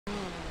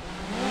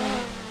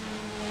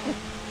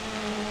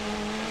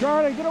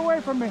Charlie, get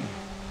away from me.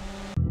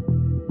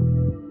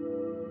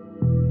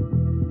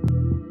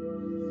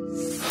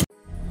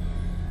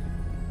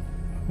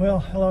 Well,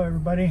 hello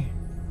everybody.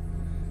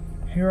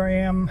 Here I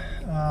am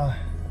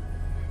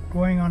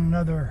going on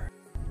another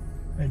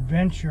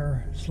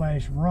adventure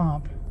slash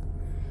romp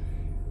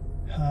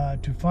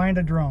to find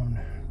a drone.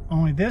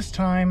 Only this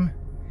time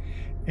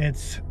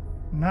it's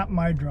not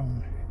my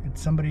drone,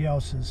 it's somebody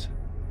else's.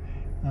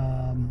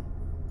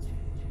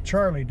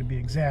 Charlie, to be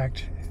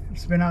exact.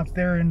 It's been out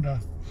there in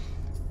the,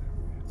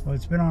 well,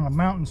 it's been on a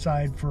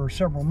mountainside for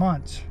several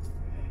months,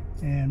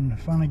 and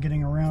finally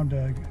getting around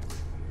to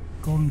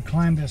go and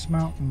climb this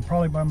mountain,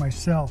 probably by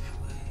myself.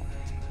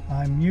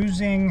 I'm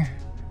using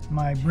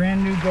my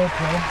brand new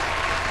Gopro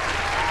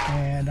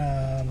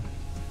and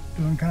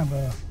doing kind of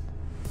a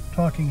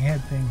talking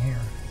head thing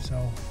here.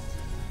 So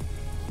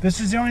this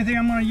is the only thing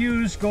I'm going to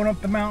use going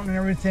up the mountain and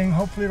everything.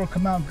 Hopefully it'll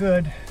come out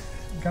good.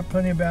 Got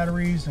plenty of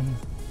batteries and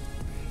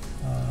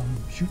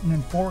shooting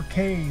in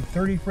 4K,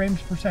 30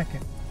 frames per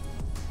second.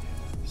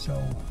 So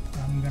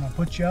I'm going to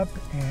put you up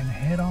and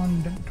head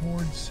on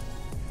towards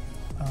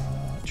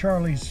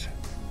Charlie's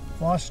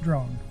lost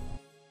drone.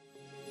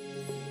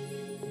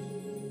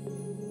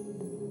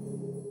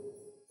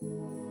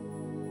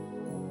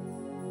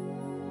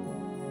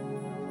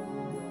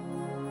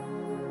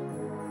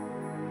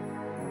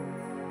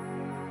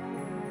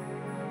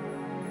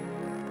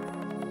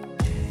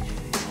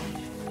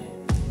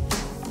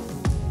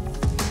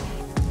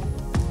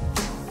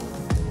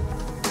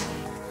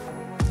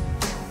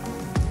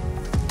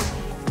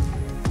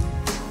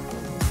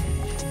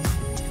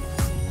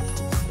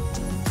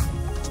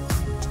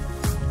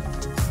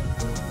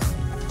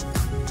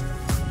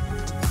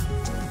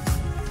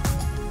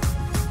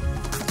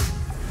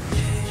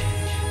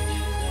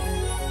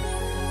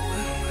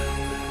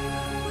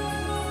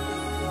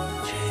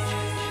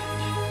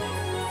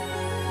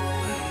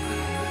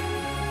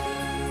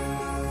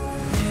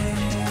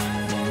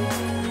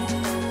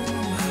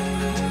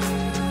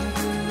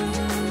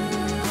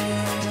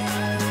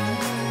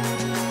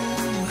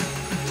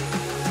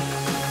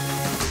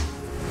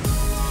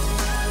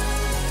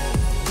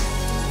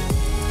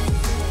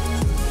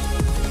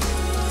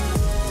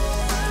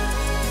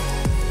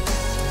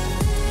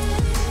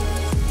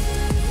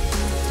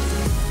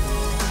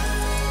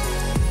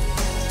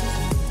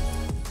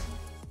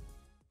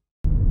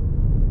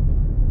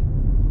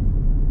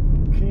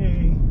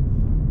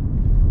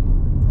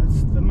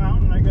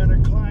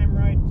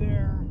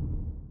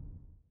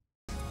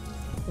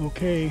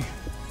 Okay,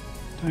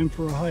 time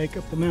for a hike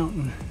up the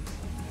mountain.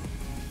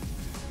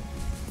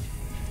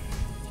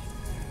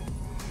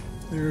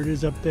 There it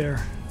is up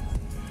there.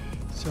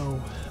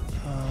 So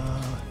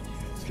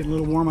it's getting a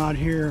little warm out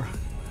here.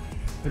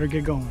 Better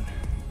get going.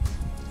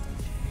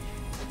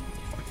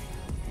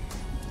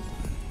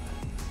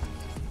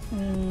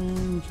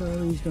 And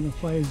Charlie's gonna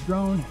fly his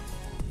drone,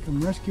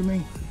 come rescue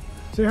me.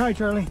 Say hi,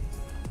 Charlie.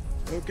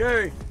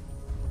 Okay.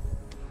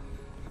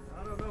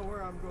 I don't know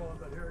where I'm going,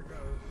 but here it goes.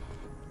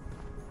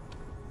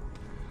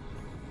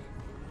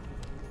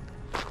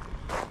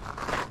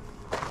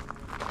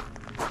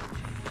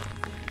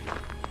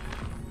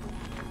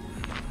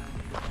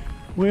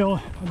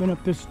 Well, I've been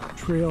up this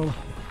trail.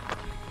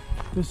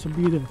 This will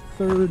be the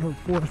third or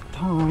fourth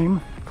time.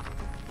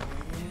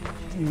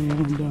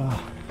 And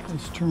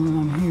let's turn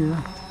on here.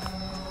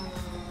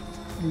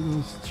 There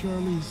goes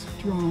Charlie's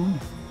drone.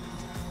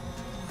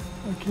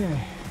 Okay.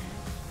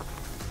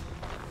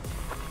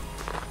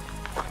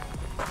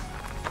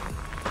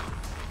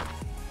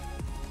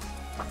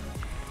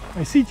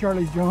 I see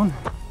Charlie's drone.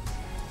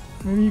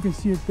 Maybe you can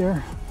see it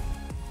there.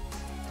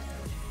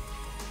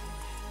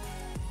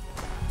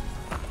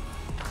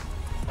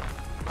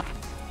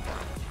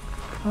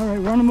 All right,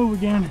 we're on the move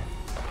again.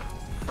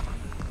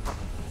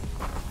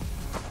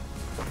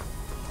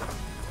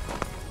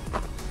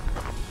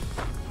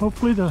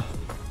 Hopefully the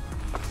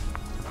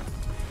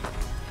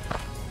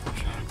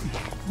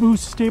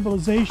boost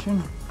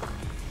stabilization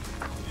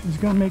is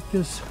gonna make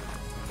this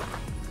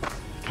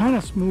kind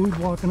of smooth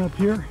walking up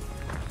here.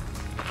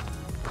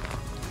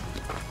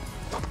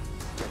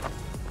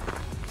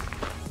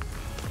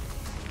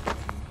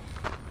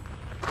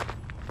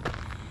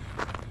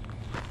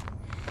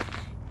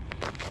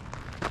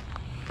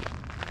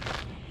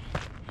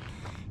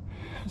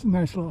 There's a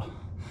nice little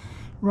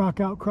rock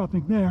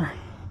outcropping there.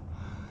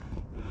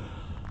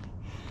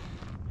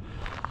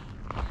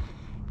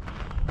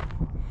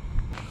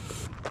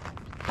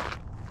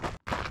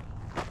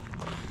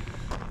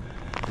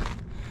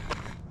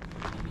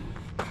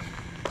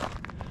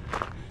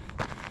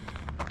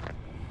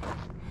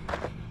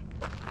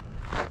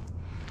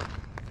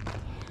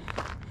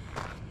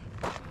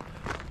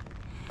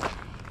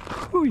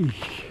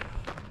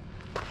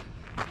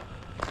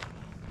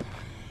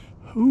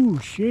 Ooh,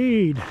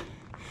 shade.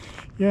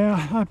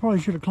 Yeah, I probably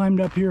should have climbed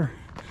up here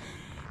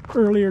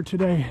earlier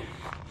today,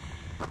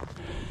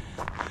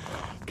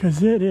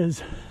 because it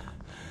is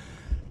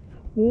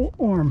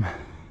warm.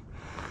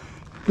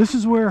 This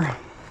is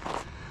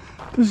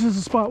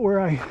the spot where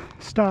I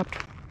stopped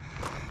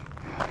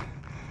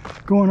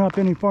going up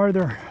any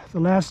farther. The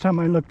last time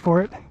I looked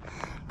for it,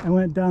 I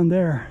went down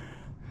there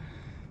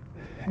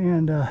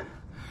and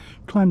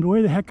climbed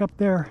way the heck up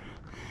there.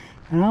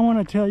 And I want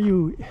to tell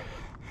you,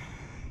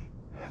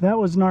 that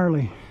was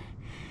gnarly.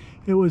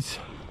 It was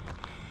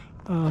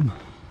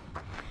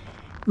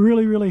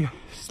really, really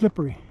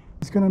slippery.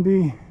 It's going to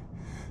be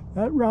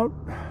that route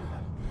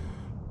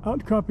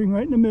outcropping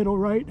right in the middle,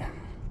 right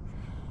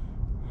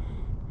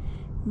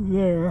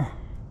there.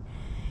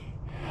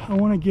 I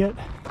want to get,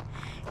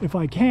 if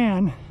I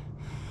can,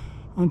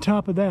 on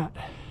top of that.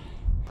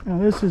 Now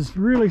this is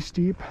really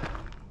steep.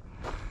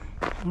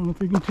 I don't know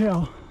if you can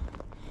tell.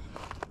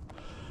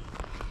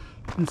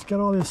 And it's got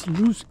all this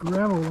loose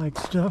gravel-like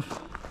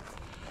stuff.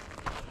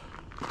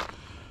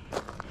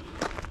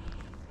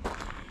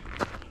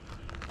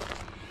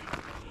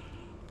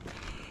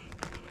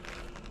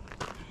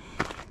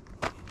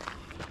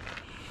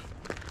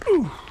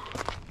 Ooh.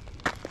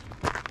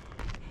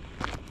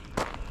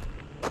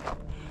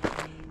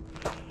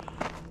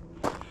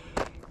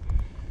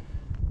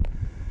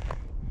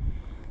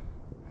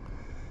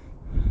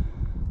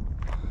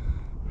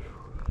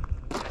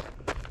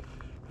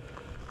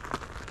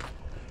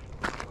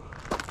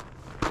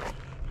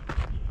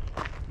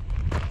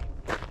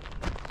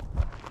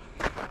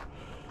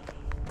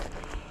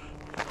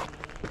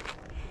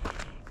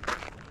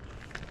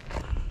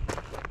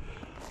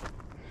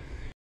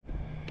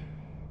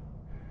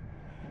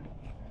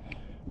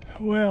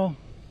 Well,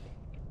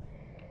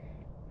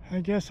 I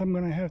guess I'm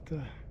gonna have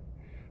to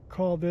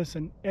call this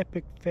an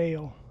epic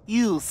fail.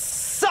 You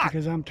suck!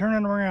 Because I'm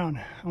turning around.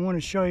 I want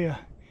to show you.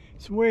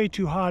 It's way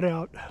too hot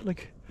out.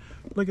 Look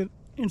at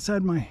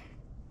inside my.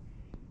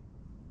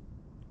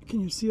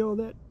 Can you see all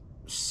that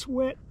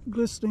sweat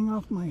glistening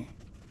off my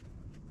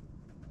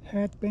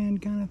hat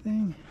band kind of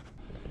thing?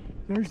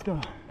 There's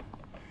the.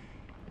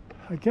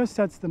 I guess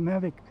that's the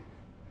Mavic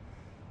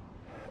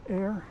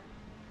Air.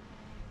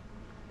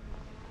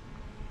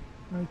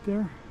 Right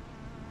there.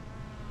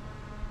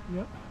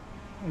 Yep.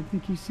 I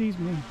think he sees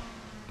me.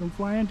 Don't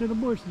fly into the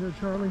bush there,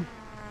 Charlie.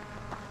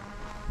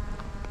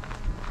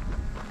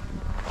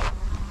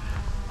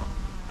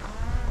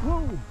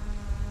 Whoa!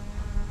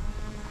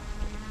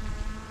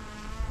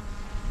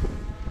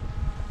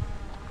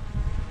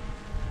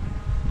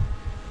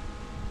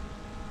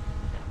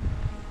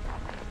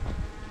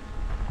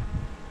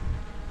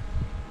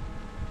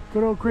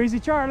 Good old crazy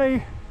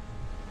Charlie.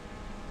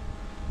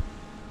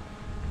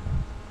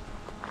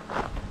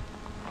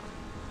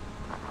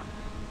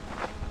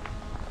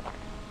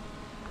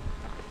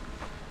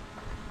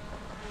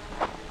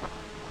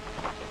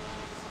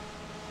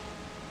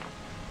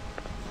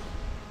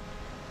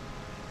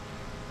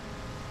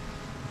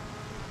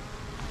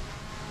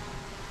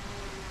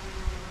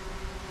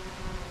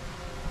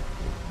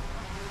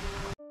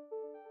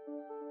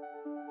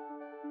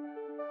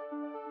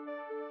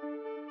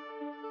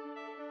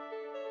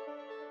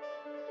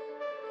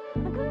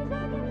 Cause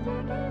I can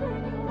take it